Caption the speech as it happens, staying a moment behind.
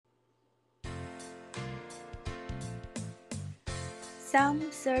Psalm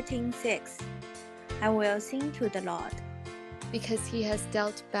 13:6. I will sing to the Lord, because he has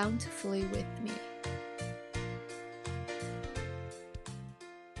dealt bountifully with me.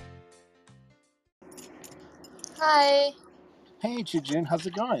 Hi. Hey, Chijun, how's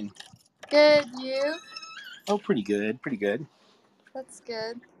it going? Good, you? Oh, pretty good, pretty good. That's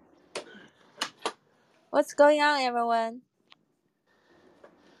good. What's going on, everyone?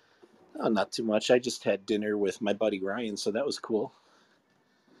 Oh, not too much. I just had dinner with my buddy Ryan, so that was cool.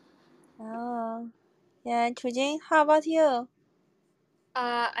 Oh, yeah, Chujin, how about you?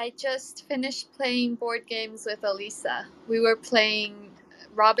 I just finished playing board games with Elisa. We were playing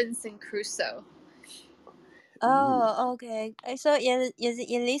Robinson Crusoe. Oh, okay. So is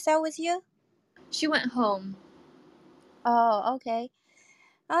Elisa with you? She went home. Oh, okay.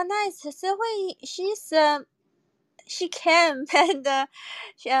 Oh, nice. Sihui, she came and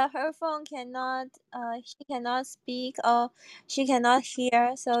her phone cannot she cannot speak or she cannot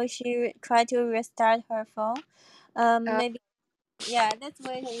hear, so she tried to restart her phone. Maybe let's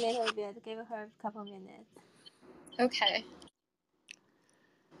wait a little bit. Give her a couple minutes. Okay.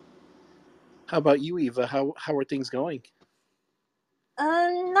 How about you, Eva? How are things going?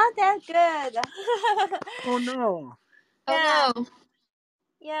 Not that good. Oh no. Yeah, Oh no.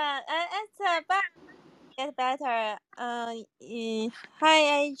 yeah. It's but get better. Hi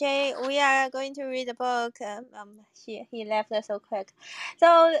AJ. We are going to read a book. He left so quick.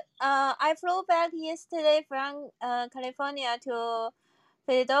 So I flew back yesterday from California to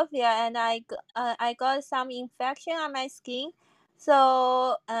Philadelphia, and I got some infection on my skin,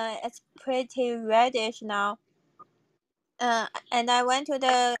 so it's pretty reddish now. And I went to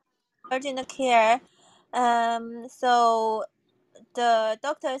the urgent care. So the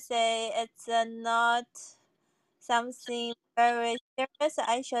doctor say it's not something very serious.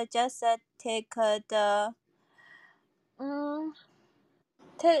 I should just take the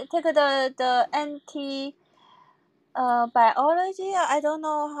take the biology. I don't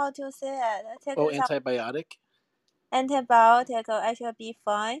know how to say it. Take Oh, some antibiotic? antibiotic. I should be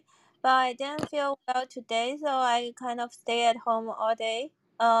fine. But I didn't feel well today, so I kind of stay at home all day.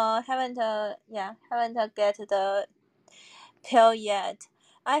 Haven't get the pill yet.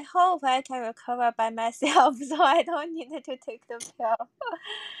 I hope I can recover by myself, so I don't need to take the pill.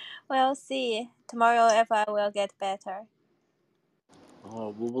 We'll see tomorrow if I will get better. Oh,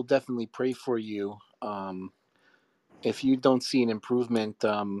 we'll definitely pray for you. If you don't see an improvement,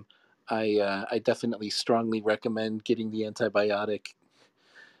 I definitely strongly recommend getting the antibiotic.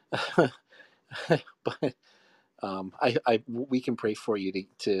 But we can pray for you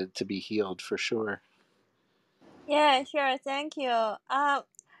to be healed for sure. Yeah, sure. Thank you. I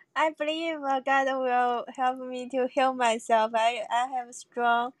believe God will help me to heal myself. I have a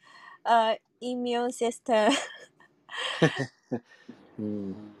strong, immune system.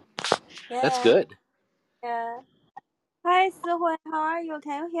 That's Yeah, good. yeah. Hi, Sihui. How are you?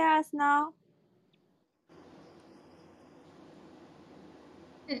 Can you hear us now?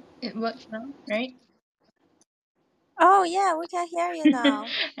 It works now, right? Oh yeah, we can hear you now.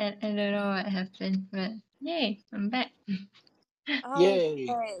 I don't know what happened, but yay, I'm back. Oh, Yay.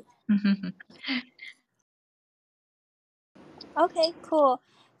 great. Okay, cool.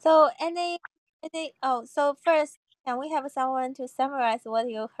 So so first, can we have someone to summarize what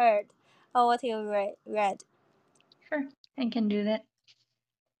you heard or what you read? Sure, I can do that.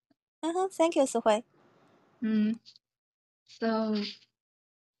 Thank you, Sihui. So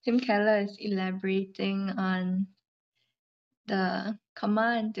Tim Keller is elaborating on the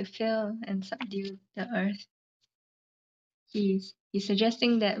command to fill and subdue the earth. He's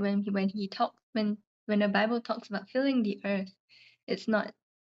suggesting that when the Bible talks about filling the earth, it's not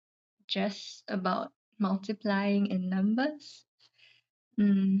just about multiplying in numbers.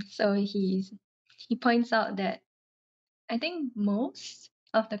 So he points out that I think most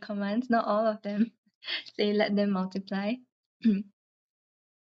of the commands, not all of them, say let them multiply.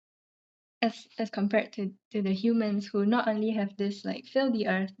 As compared to the humans who not only have this like fill the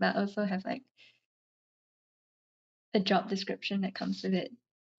earth, but also have like a job description that comes with it.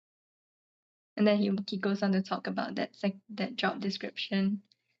 And then he goes on to talk about that job description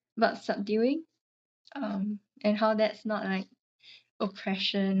about subduing, and how that's not like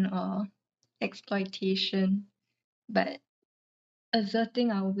oppression or exploitation, but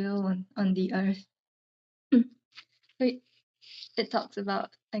asserting our will on the earth. So it talks about,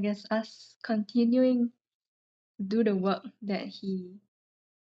 I guess, us continuing to do the work that he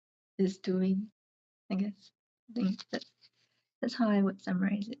is doing. I guess I think that's how I would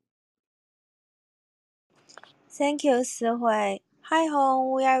summarize it. Thank you, Sihui. Hi,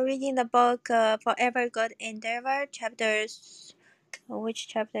 Hong. We are reading the book Forever Good Endeavor, chapters which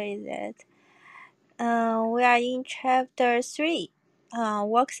chapter is it? We are in chapter 3.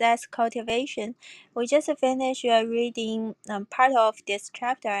 Works as cultivation. We just finished reading part of this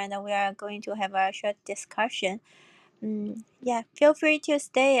chapter, and we are going to have a short discussion. Yeah, feel free to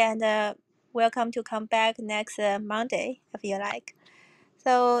stay and welcome to come back next Monday if you like.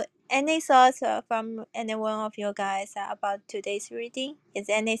 So, any thoughts from any one of you guys about today's reading? Is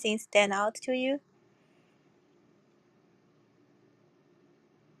anything stand out to you?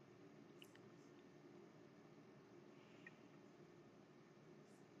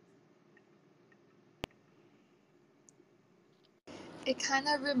 It kind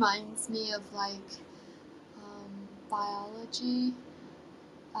of reminds me of like biology,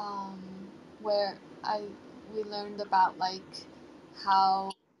 where we learned about like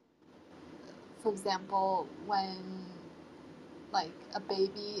how, for example, when like a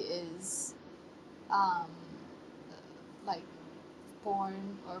baby is like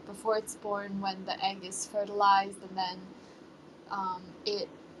born, or before it's born, when the egg is fertilized, and then it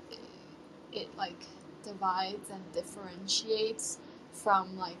like divides and differentiates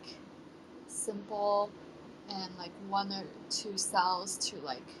from like simple and like 1 or 2 cells to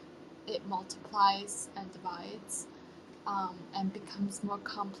like it multiplies and divides, and becomes more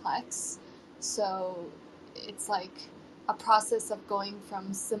complex. So it's like a process of going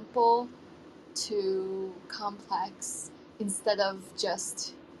from simple to complex instead of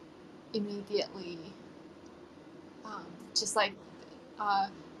just immediately, just like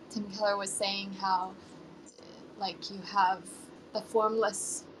Tim Keller was saying, how like you have the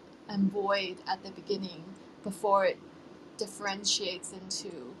formless and void at the beginning before it differentiates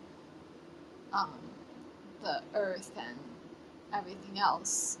into the earth and everything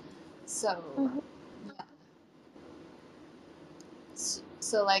else. So yeah,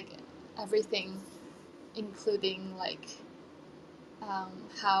 so like everything, including like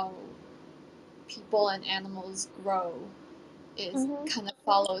how people and animals grow, is kind of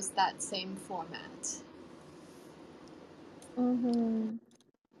follows that same format.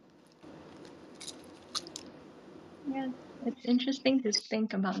 Yeah, it's interesting to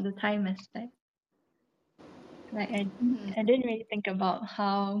think about the time aspect. Like I didn't really think about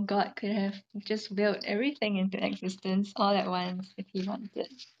how God could have just willed everything into existence all at once if he wanted,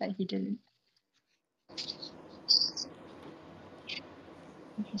 but he didn't.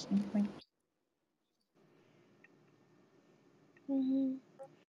 Interesting point.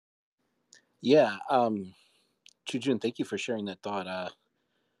 Yeah, Chujun, thank you for sharing that thought.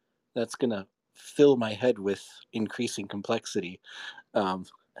 That's gonna fill my head with increasing complexity. Um,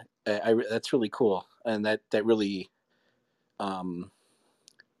 that's really cool, and that really there's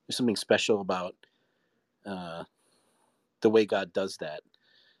something special about the way God does that.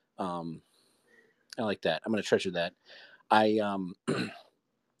 I like that. I'm gonna treasure that. I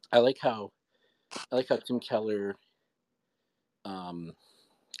I like how Tim Keller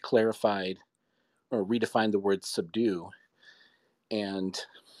clarified or redefined the word subdue and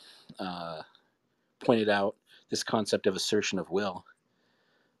pointed out this concept of assertion of will.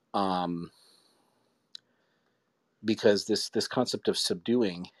 Because this concept of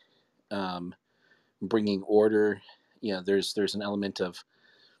subduing, bringing order, there's an element of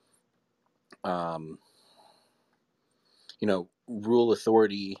rule,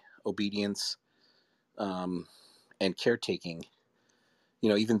 authority, obedience, and caretaking.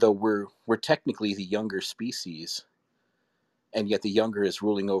 Even though we're technically the younger species, and yet the younger is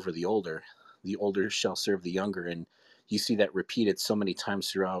ruling over the older shall serve the younger, and you see that repeated so many times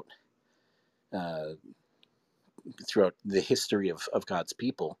throughout the history of God's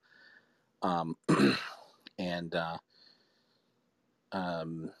people. And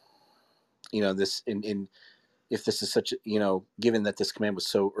this in if this is such given that this command was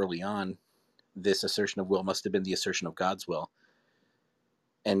so early on, this assertion of will must have been the assertion of God's will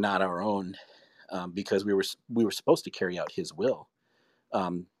and not our own, because we were supposed to carry out his will.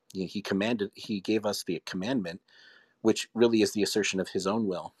 He gave us the commandment, which really is the assertion of his own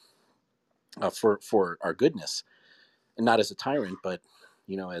will, for our goodness, and not as a tyrant, but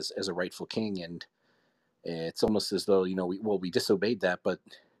as a rightful king. And it's almost as though we disobeyed that, but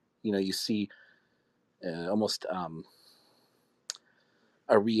you see almost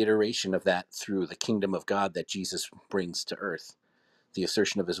a reiteration of that through the kingdom of God that Jesus brings to earth, the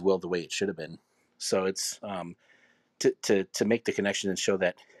assertion of his will the way it should have been. So it's to make the connection and show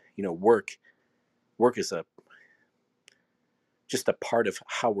that work is just a part of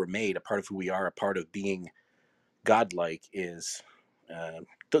how we're made, a part of who we are, a part of being godlike. Is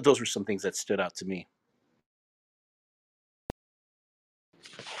those were some things that stood out to me.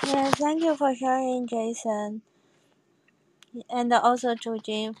 Yeah, thank you for sharing, Jason. and also to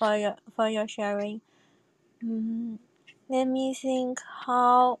Jane for your sharing. Let me think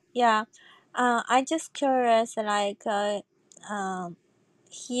how. Yeah, I just curious like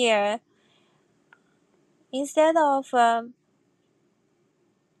here instead of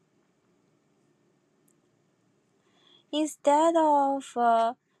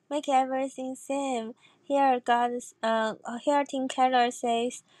make everything same. Here Tim Keller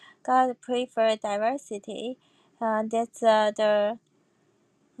says God prefer diversity. That's the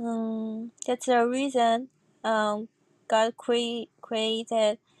reason God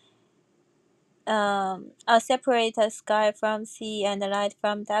created a separate sky from sea and light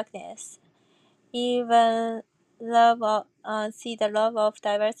from darkness. Even see the love of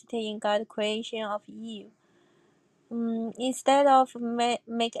diversity in God's creation of Eve. Instead of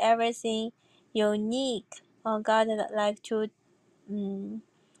make everything unique, God like to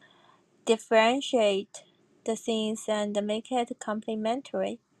differentiate the things and make it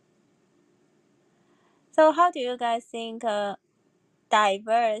complementary. So how do you guys think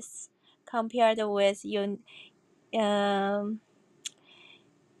diverse compared with unity?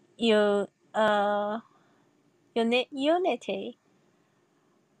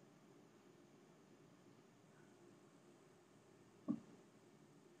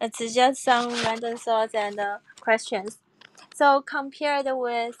 It's just some random thoughts and questions. So compared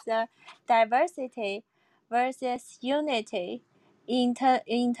with diversity versus unity in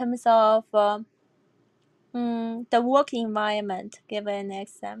terms of the work environment, give an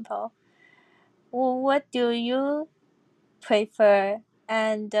example. What do you prefer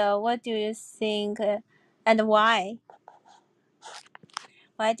and what do you think and why?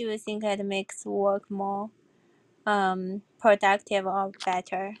 Why do you think it makes work more productive or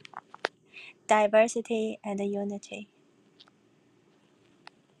better? Diversity and unity.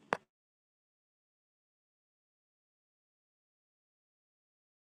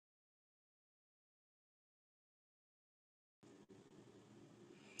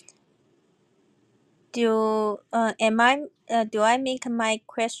 Do I make my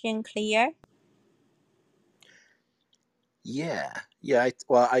question clear? Yeah. I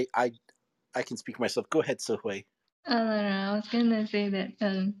can speak for myself. Go ahead, Sohui. No, I was gonna say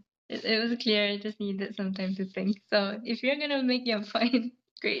that it was clear. I just needed some time to think. So if you're gonna make your point,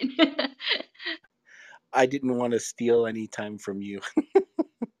 great. I didn't want to steal any time from you.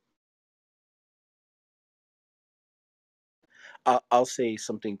 I'll say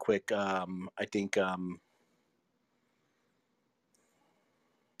something quick. I think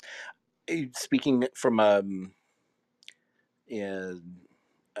speaking from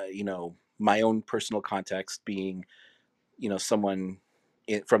my own personal context, being someone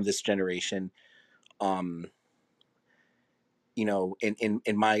from this generation, um, in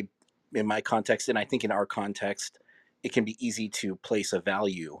my context, and I think in our context, it can be easy to place a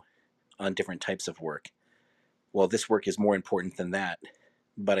value on different types of work. Well, this work is more important than that,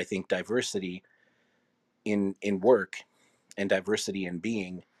 but I think diversity in work and diversity in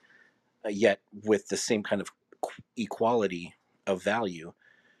being, yet with the same kind of equality of value,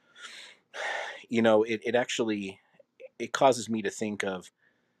 it actually it causes me to think of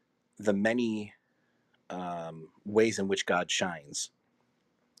the many ways in which God shines,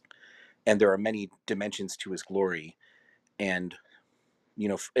 and there are many dimensions to His glory. And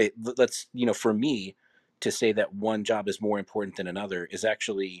let's for me to say that one job is more important than another is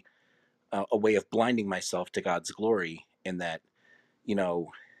actually a way of blinding myself to God's glory. In that, you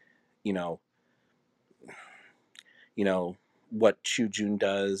know, you know, what Chu Jun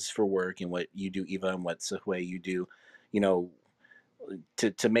does for work and what you do, Eva, and what Sehui you do, you know,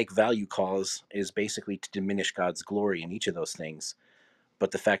 to make value calls is basically to diminish God's glory in each of those things.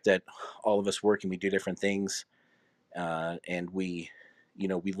 But the fact that all of us work and we do different things, and we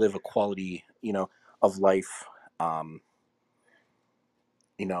live a quality, of life,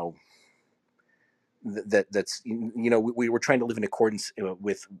 you know, that's we were trying to live in accordance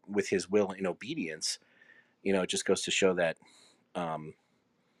with His will in obedience. It just goes to show that um,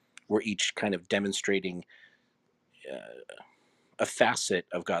 we're each kind of demonstrating a facet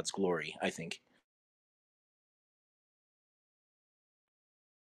of God's glory, I think.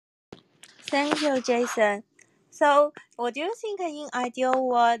 Thank you, Jason. So, what do you think in ideal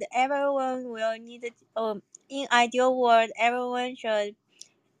world everyone will need? In ideal world, everyone should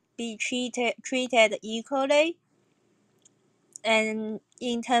be treated equally, and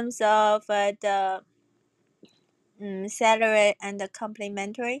in terms of the salary and the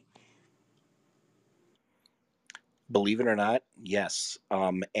complementary. Believe it or not, yes.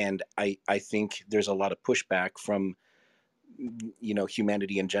 And I think there's a lot of pushback from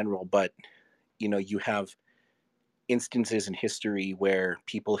humanity in general, but you have instances in history where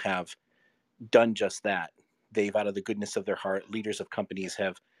people have done just that. They've, out of the goodness of their heart, leaders of companies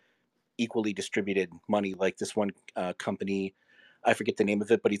have equally distributed money. Like this one company, I forget the name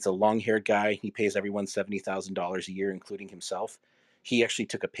of it, but he's a long-haired guy. He pays everyone $70,000 a year, including himself. He actually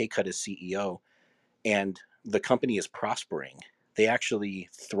took a pay cut as CEO, and the company is prospering. They actually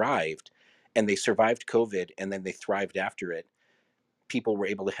thrived, and they survived COVID, and then they thrived after it. People were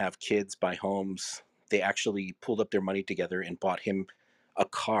able to have kids, buy homes. They actually pulled up their money together and bought him a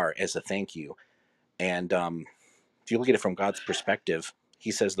car as a thank you. And if you look at it from God's perspective,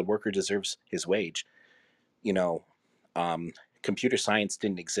 he says the worker deserves his wage. You know, um, computer science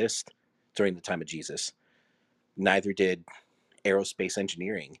didn't exist during the time of Jesus, neither did aerospace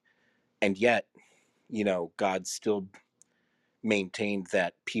engineering. And yet, God still maintained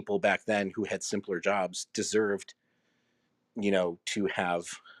that people back then who had simpler jobs deserved, to have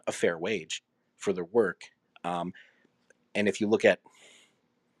a fair wage for their work. Um, and if you look at,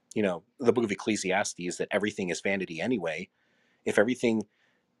 the book of Ecclesiastes, that everything is vanity anyway, if everything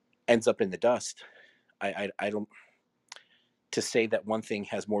ends up in the dust, I don't, to say that one thing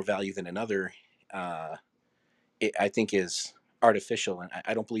has more value than another, uh, I think is artificial, and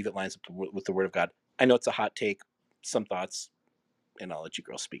I don't believe it lines up with the Word of God. I know it's a hot take, some thoughts, and I'll let you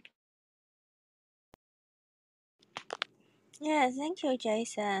girls speak. Yeah, thank you,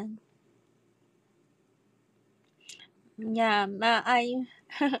 Jason. Yeah,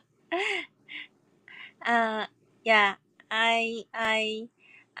 uh, yeah, I, I,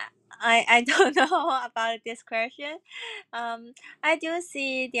 I don't know about this question. I do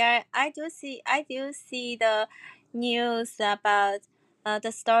see there. I do see the news about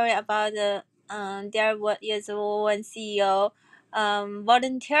the story about there is one CEO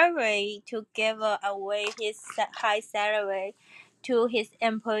voluntarily to give away his high salary to his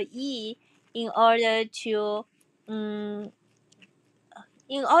employee in order to um,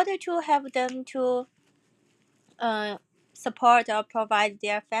 help them to uh, support or provide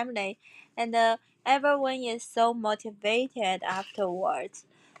their family, and everyone is so motivated afterwards.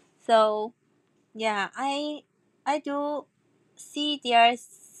 So yeah, I do see there's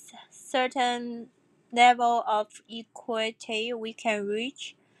certain level of equity we can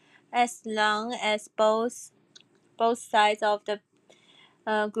reach as long as both sides of the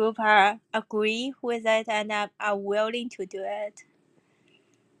group are agree with it and are willing to do it.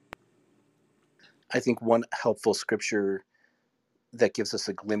 I think one helpful scripture that gives us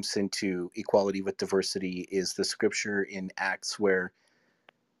a glimpse into equality with diversity is the scripture in Acts where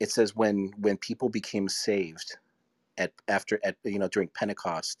it says when people became saved during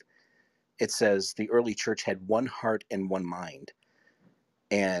Pentecost, it says the early church had one heart and one mind,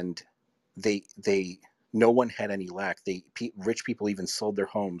 and they no one had any lack. Rich people even sold their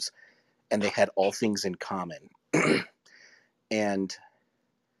homes, and they had all things in common. And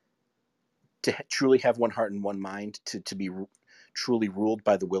to truly have one heart and one mind, to be truly ruled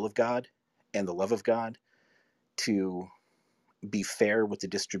by the will of God and the love of God, to be fair with the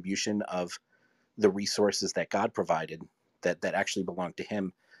distribution of the resources that God provided that actually belong to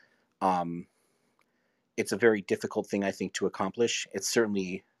Him. It's a very difficult thing, I think, to accomplish. It's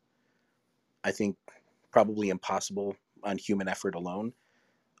certainly, I think, probably impossible on human effort alone.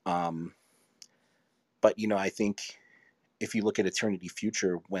 But I think if you look at eternity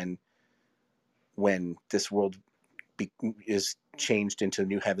future, when this world is changed into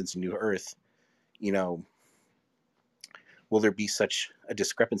new heavens and new earth, will there be such a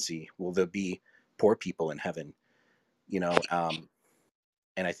discrepancy? Will there be poor people in heaven?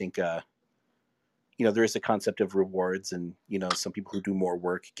 And I think there is a concept of rewards, and some people who do more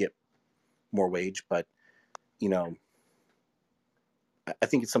work get more wage, but you know I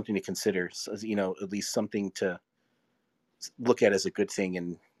think it's something to consider. So, at least something to look at as a good thing,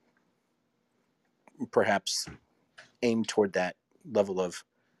 and perhaps aim toward that level of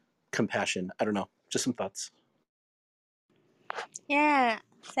compassion. I don't know. Just some thoughts. Yeah,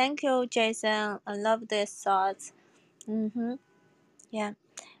 thank you, Jason. I love these thoughts. Mm-hmm. Yeah.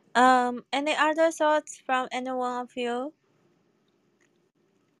 Any other thoughts from any one of you?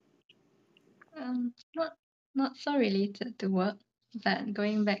 Not so related to work, but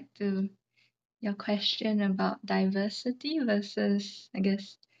going back to your question about diversity versus, I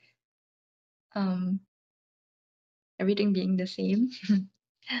guess, everything being the same.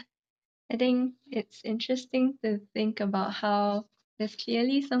 I think it's interesting to think about how there's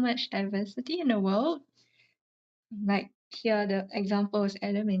clearly so much diversity in the world. Like here, the example is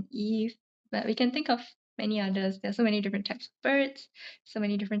Adam and Eve, but we can think of many others. There's so many different types of birds, so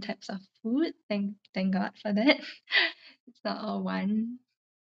many different types of food. Thank God for that. It's not all one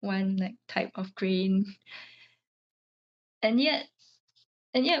like type of grain. And yet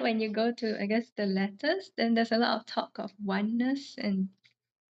when you go to, I guess, the letters, then there's a lot of talk of oneness and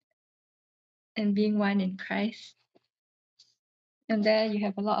being one in Christ. And there you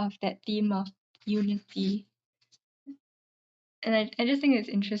have a lot of that theme of unity. And I just think it's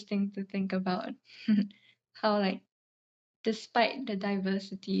interesting to think about how, like, despite the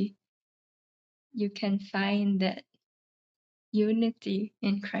diversity, you can find that unity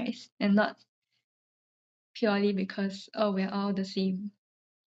in Christ, and not purely because, oh, we're all the same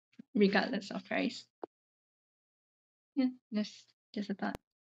regardless of Christ. Yeah, just a thought.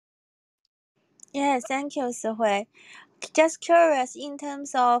 Yes, thank you, Sihui. Just curious, in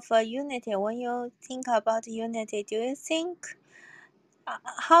terms of unity, when you think about unity, do you think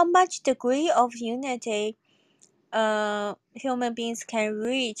how much degree of unity human beings can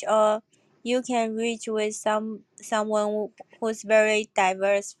reach, or you can reach with someone who's very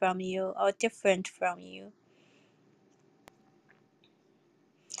diverse from you or different from you?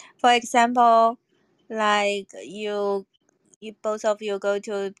 For example, like you both of you go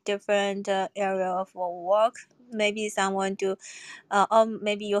to different area of work. Maybe someone do, or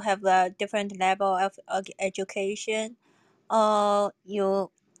maybe you have a different level of education, or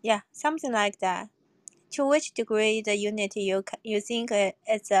yeah, something like that. To which degree the unity you think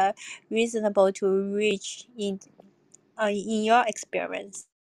it's reasonable to reach in your experience?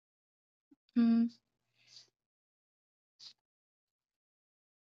 Mm.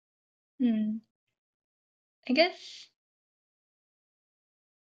 Hmm. I guess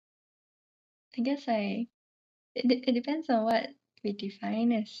it depends on what we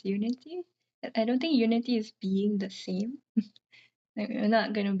define as unity. I don't think unity is being the same. Like, we're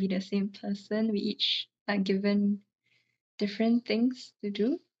not gonna be the same person. We each are given different things to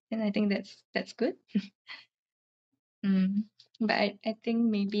do, and I think that's good. But I think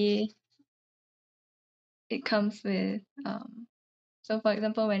maybe it comes with so, for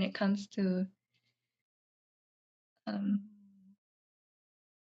example, when it comes to um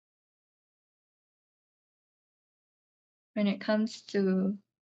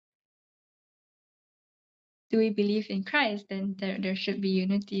do we believe in Christ, then there should be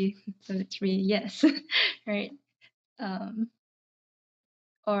unity. So it's really yes, right?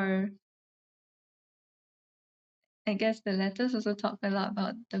 Or I guess the letters also talk a lot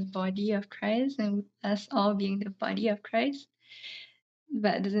about the body of Christ and us all being the body of Christ.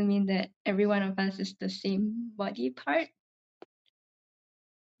 But it doesn't mean that every one of us is the same body part.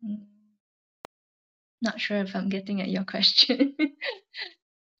 Not sure if I'm getting at your question.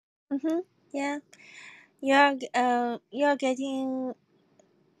 Yeah, you're getting.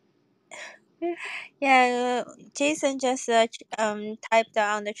 Yeah, Jason just typed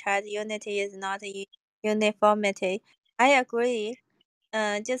on the chat. Unity is not uniformity. I agree.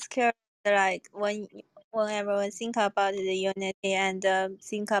 Just curious, like when everyone think about the unity and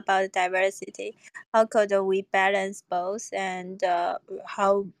think about diversity, how could we balance both, and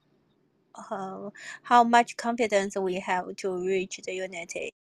how much confidence we have to reach the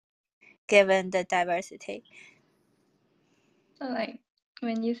unity given the diversity? So, like,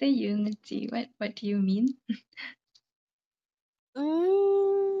 when you say unity, what do you mean?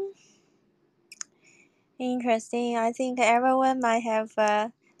 Interesting. I think everyone might have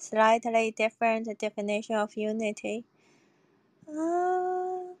a slightly different definition of unity.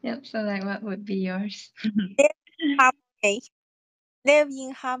 Yep. So, like, what would be yours? Harmony. Live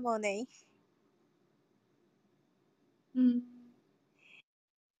in harmony.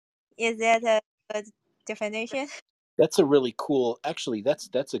 Is that a good definition? That's a really cool. Actually,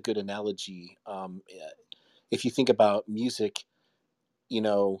 that's a good analogy. If you think about music, you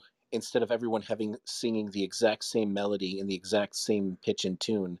know, instead of everyone singing the exact same melody in the exact same pitch and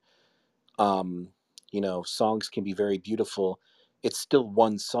tune, songs can be very beautiful. It's still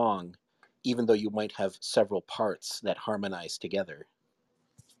one song, even though you might have several parts that harmonize together.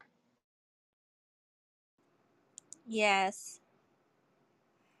 Yes.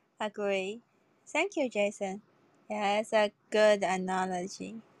 Agree. Thank you, Jason. Yeah, it's a good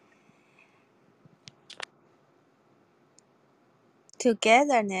analogy.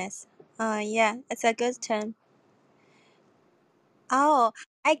 Togetherness. Yeah, it's a good term. Oh,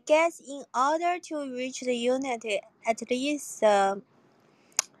 I guess in order to reach the unity, at least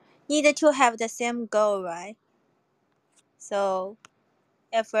need to have the same goal, right? So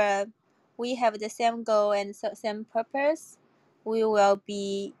if we have the same goal and same purpose, we will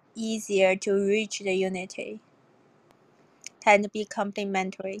be easier to reach the unity and be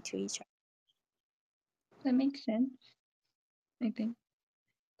complementary to each other. That makes sense, I think.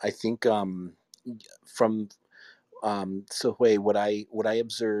 I think from Sohui, what I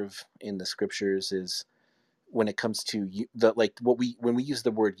observe in the scriptures is when it comes to when we use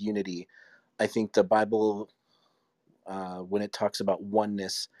the word unity, I think the Bible, when it talks about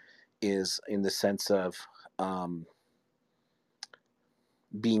oneness, is in the sense of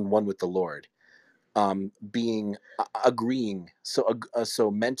being one with the Lord, being agreeing. So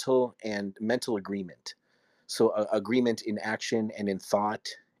mental agreement. So agreement in action and in thought,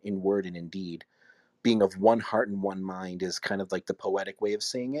 in word and in deed. Being of one heart and one mind is kind of like the poetic way of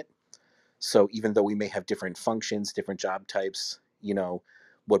saying it. So even though we may have different functions, different job types,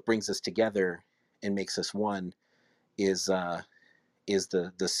 what brings us together and makes us one is the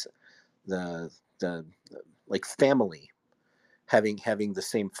the like family, having the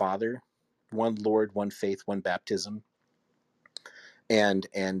same Father, one Lord, one faith, one baptism, and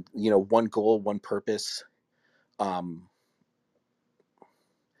one goal, one purpose, um,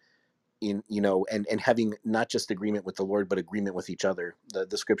 and having not just agreement with the Lord but agreement with each other.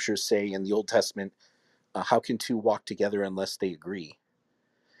 The scriptures say in the Old Testament, how can two walk together unless they agree?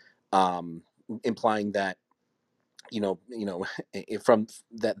 Implying that from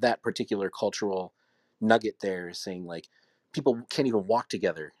that particular cultural nugget there is saying, like, people can't even walk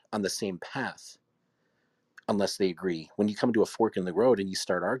together on the same path unless they agree. When you come to a fork in the road and you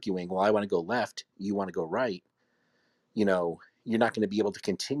start arguing, well, I want to go left, you want to go right, you're not going to be able to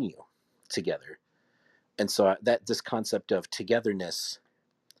continue together. And so that this concept of togetherness,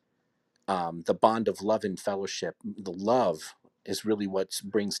 the bond of love and fellowship, the love is really what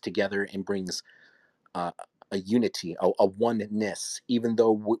brings together and brings uh, a unity, a oneness. Even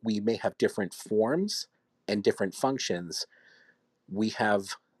though we may have different forms and different functions, we have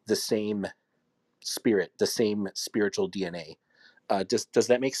the same spirit, the same spiritual DNA. Does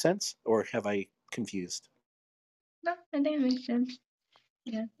that make sense, or have I confused? No, I think it makes sense.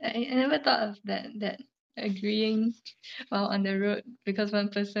 Yeah, I never thought of that agreeing while on the road, because one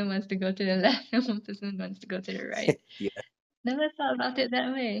person wants to go to the left and one person wants to go to the right. Yeah. Never thought about it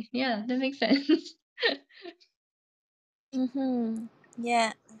that way. Yeah, that makes sense.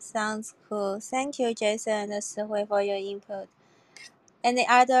 Yeah, sounds cool. Thank you, Jason and Sihui, for your input. Any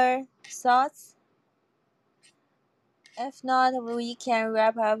other thoughts? If not, we can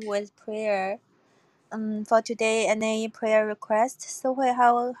wrap up with prayer. For today, any prayer request? Sihui,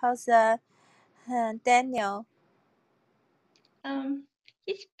 how's Daniel?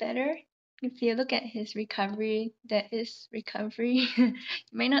 He's better. If you look at his recovery, that is recovery. You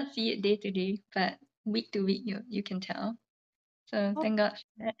may not see it day to day, but week to week you can tell. So thank God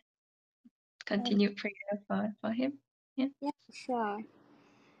for that. Continued prayer for him. Yeah. Yeah, sure.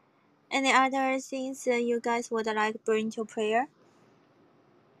 Any other things you guys would like to bring to prayer?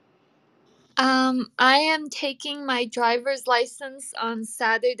 I am taking my driver's license on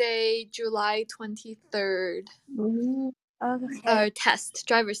Saturday, July 23rd. Ooh, Okay.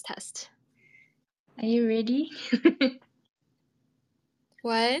 Driver's test. are you ready?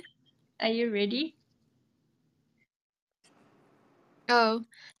 What? Are you ready? Oh,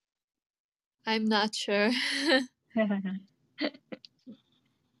 I'm not sure.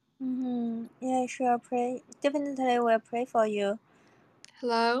 Yeah, sure. Pray. Definitely will pray for you.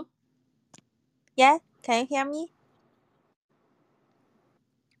 Hello? Yeah, can you hear me?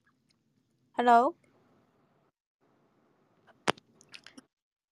 Hello?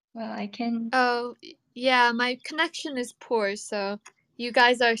 Well, I can. Oh, yeah, my connection is poor, so you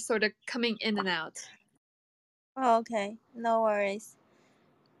guys are sort of coming in and out. Oh, okay. No worries.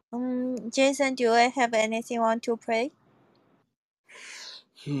 Jason, do you have anything you want to pray?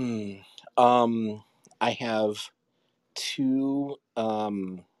 I have two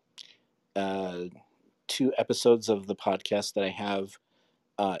two episodes of the podcast that I have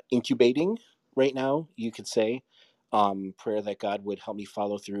incubating right now, you could say. Prayer that God would help me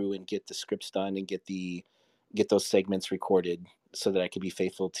follow through and get the scripts done and get those segments recorded so that I could be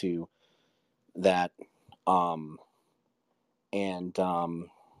faithful to that. And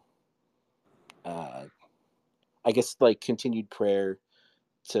I guess, like, continued prayer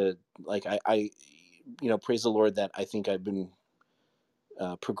to, like, I praise the Lord that I think I've been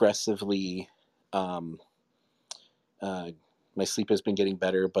progressively, my sleep has been getting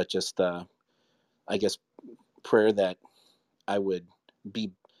better, but just I guess prayer that I would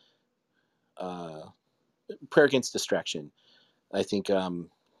be prayer against distraction. I think,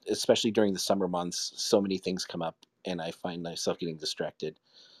 especially during the summer months, so many things come up, and I find myself getting distracted.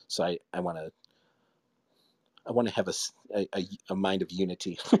 So I want to have a mind of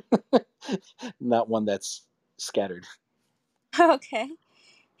unity, not one that's scattered. Okay,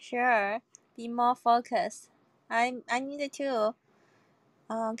 sure. Be more focused. I need it too.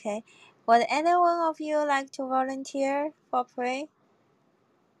 Okay. Would any one of you like to volunteer for pray?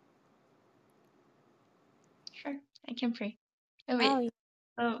 Sure, I can pray. Oh Oh, wait.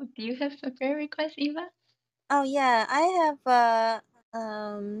 Oh, do you have a prayer request, Eva? oh yeah, I have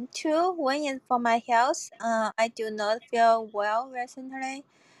two. One is for my health. I do not feel well recently.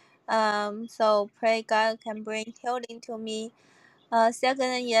 So pray God can bring healing to me.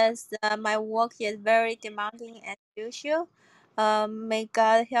 Second is my work is very demanding as usual. May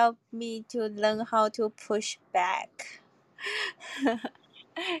God help me to learn how to push back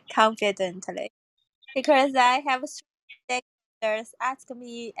confidently, because I have three stakeholders ask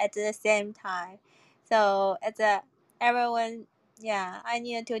me at the same time. So as a everyone, yeah, I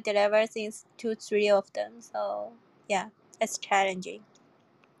need to deliver things to three of them. So yeah, it's challenging.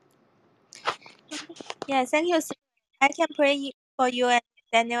 Yeah, thank you. I can pray for you and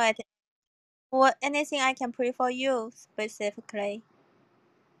Daniel at what anything I can pray for you specifically.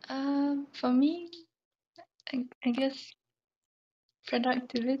 For me, I guess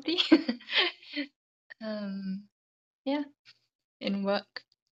productivity. um, yeah, in work.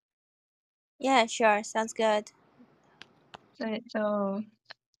 Yeah, sure, sounds good. So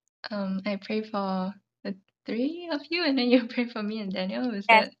I pray for the three of you, and then you pray for me and Daniel.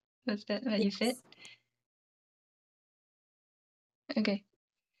 Yes, Was that what you said? yes. Okay.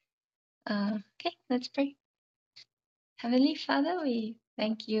 Okay, let's pray. Heavenly Father, we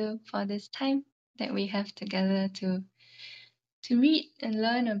thank you for this time that we have together to read and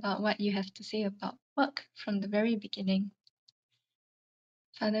learn about what you have to say about work from the very beginning.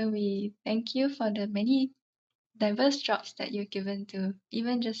 Father, we thank you for the many diverse jobs that you've given to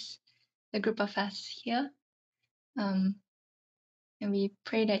even just the group of us here. And we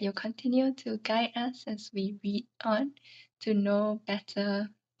pray that you'll continue to guide us as we read on to know better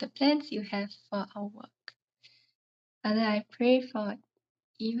the plans you have for our work. Father, I pray for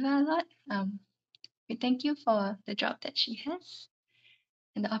Eva, Lord. We thank you for the job that she has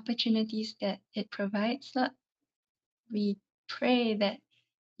and the opportunities that it provides, Lord. We pray that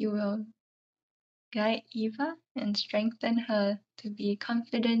you will guide Eva and strengthen her to be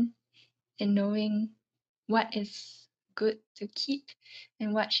confident in knowing what is good to keep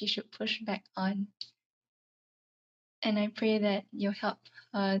and what she should push back on. And I pray that you'll help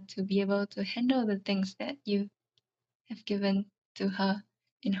her to be able to handle the things that you have given to her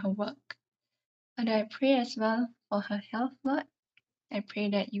in her work. And I pray as well for her health, Lord. I pray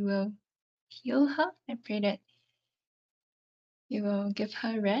that you will heal her. I pray that you will give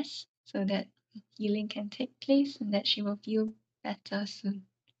her rest so that healing can take place and that she will feel better soon.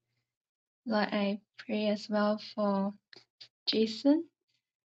 Lord, I pray as well for Jason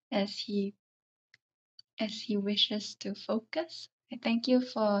as he wishes to focus. I thank you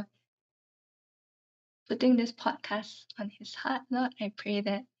for putting this podcast on his heart, Lord. I pray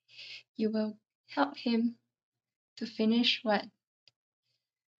that you will help him to finish wrapping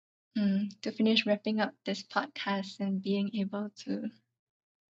up this podcast and being able to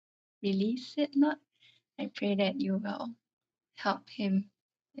release it, Lord. I pray that you will help him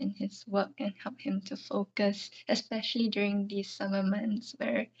in his work and help him to focus, especially during these summer months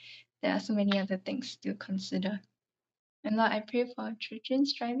where there are so many other things to consider. And Lord, I pray for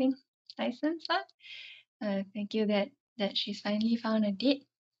Chujin's driving license, Lord. Thank you that she's finally found a date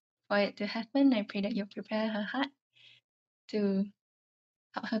for it to happen. I pray that you'll prepare her heart to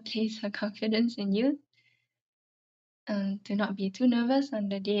help her place her confidence in you, and to not be too nervous on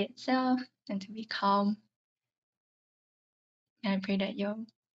the day itself, and to be calm. And I pray that you'll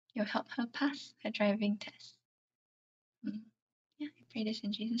help her pass her driving test. Yeah, I pray this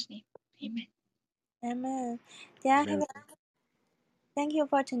in Jesus' name. Amen. Amen. Dear Amen. Heavenly, thank you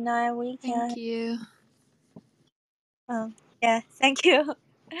for tonight. We can Thank you. yeah, thank you.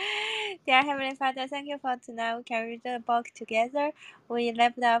 Dear Heavenly Father, thank you for tonight. We can read the book together. We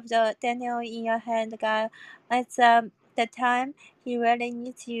lift up the Daniel in your hand, God. It's the time he really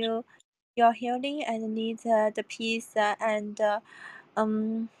needs your healing and needs the peace and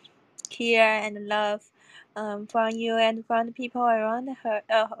care and love from you and from the people around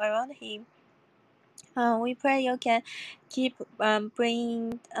around him. We pray you can keep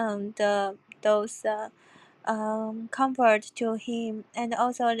bringing those comfort to him, and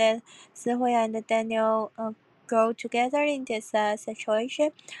also let Sihui and Daniel grow together in this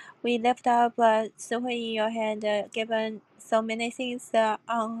situation. We lift up Sihui in your hand, given so many things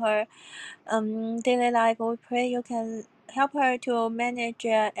on her daily life. We pray you can help her to manage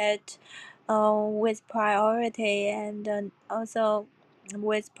it with priority and also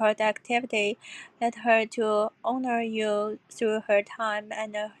with productivity. Let her to honor you through her time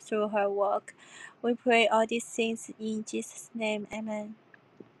and through her work. We pray all these things in Jesus' name. Amen.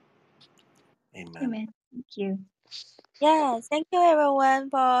 Amen. Amen. Thank you. Yeah, thank you everyone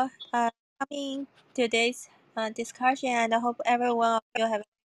for coming to this discussion, and I hope every one of you have a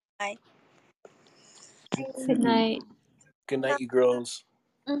good night. Good night. Good night, you girls.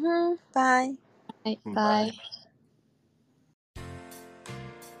 Bye. Bye. Bye.